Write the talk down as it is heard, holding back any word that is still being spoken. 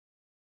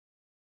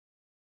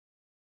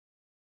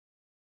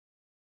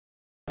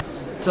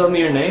tell me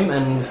your name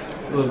and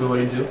a little bit what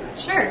you do.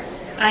 Sure.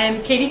 I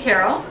am Katie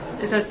Carroll.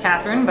 It says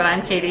Catherine, but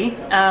I'm Katie.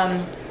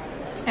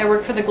 I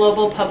work for the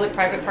Global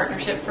Public-Private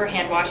Partnership for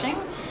Hand Washing,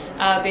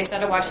 based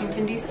out of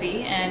Washington,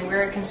 D.C., and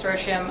we're a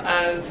consortium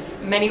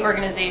of many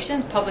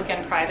organizations, public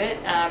and private,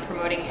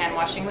 promoting hand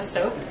washing with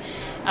soap.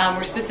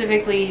 We're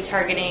specifically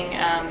targeting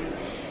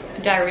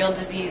diarrheal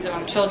disease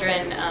among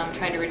children,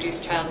 trying to reduce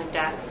childhood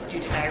death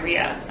due to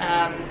diarrhea.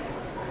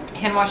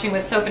 Hand washing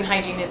with soap and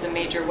hygiene is a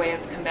major way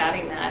of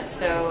combating that,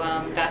 so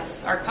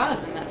that's our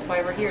cause, and that's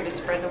why we're here, to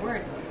spread the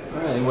word. All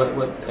right, and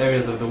what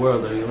areas of the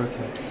world are you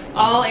working in?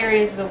 All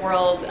areas of the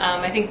world.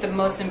 I think the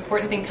most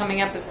important thing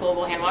coming up is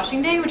Global Hand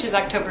Washing Day, which is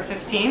October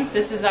 15th.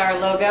 This is our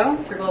logo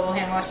for Global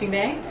Hand Washing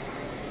Day.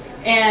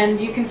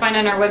 And you can find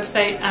on our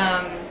website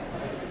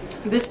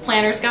this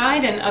planner's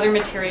guide and other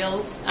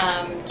materials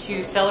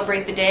to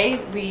celebrate the day.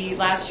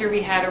 Last year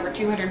we had over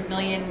 200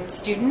 million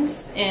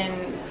students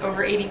in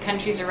over 80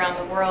 countries around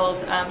the world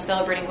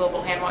celebrating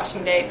Global Hand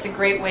Washing Day. It's a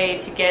great way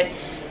to get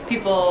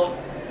people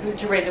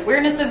to raise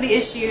awareness of the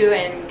issue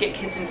and get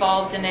kids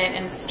involved in it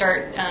and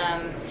start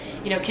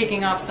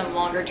kicking off some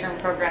longer-term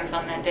programs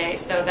on that day.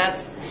 So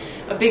that's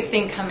a big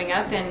thing coming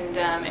up, and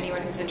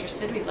anyone who's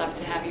interested, we'd love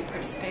to have you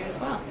participate as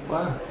well.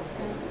 Wow.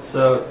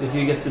 So if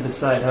you get to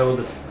decide, how will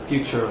the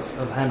future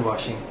of hand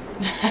washing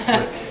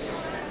look?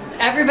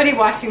 Everybody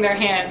washing their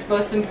hands,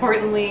 most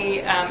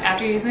importantly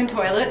after using the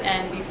toilet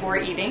and before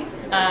eating.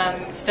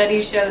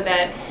 Studies show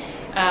that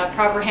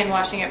proper hand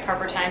washing at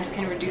proper times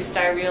can reduce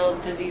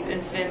diarrheal disease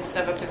incidence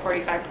of up to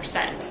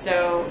 45%.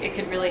 So it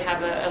could really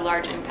have a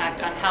large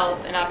impact on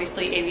health, and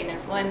obviously avian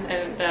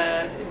influenza,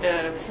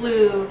 the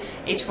flu,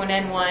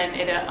 H1N1,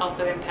 it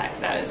also impacts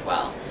that as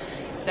well.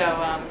 So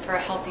for a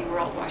healthy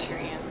world, wash your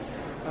hands.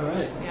 All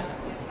right. Yeah.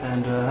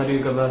 And how do you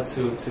go about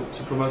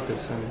to promote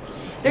this and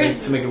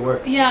to make it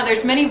work? Yeah,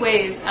 there's many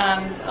ways.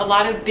 A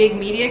lot of big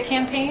media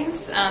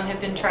campaigns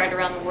have been tried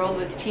around the world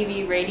with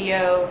TV,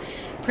 radio,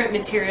 print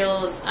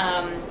materials.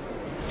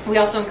 We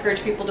also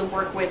encourage people to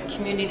work with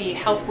community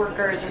health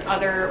workers and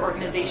other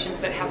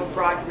organizations that have a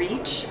broad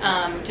reach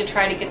to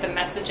try to get the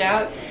message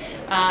out.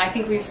 I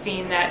think we've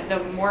seen that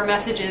the more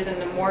messages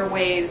and the more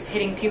ways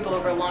hitting people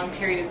over a long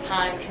period of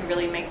time can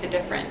really make the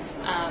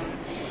difference.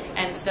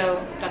 And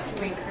so that's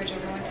what we encourage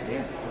everyone to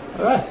do.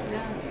 All right.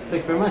 Yeah.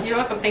 Thank you very much. You're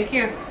welcome. Thank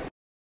you.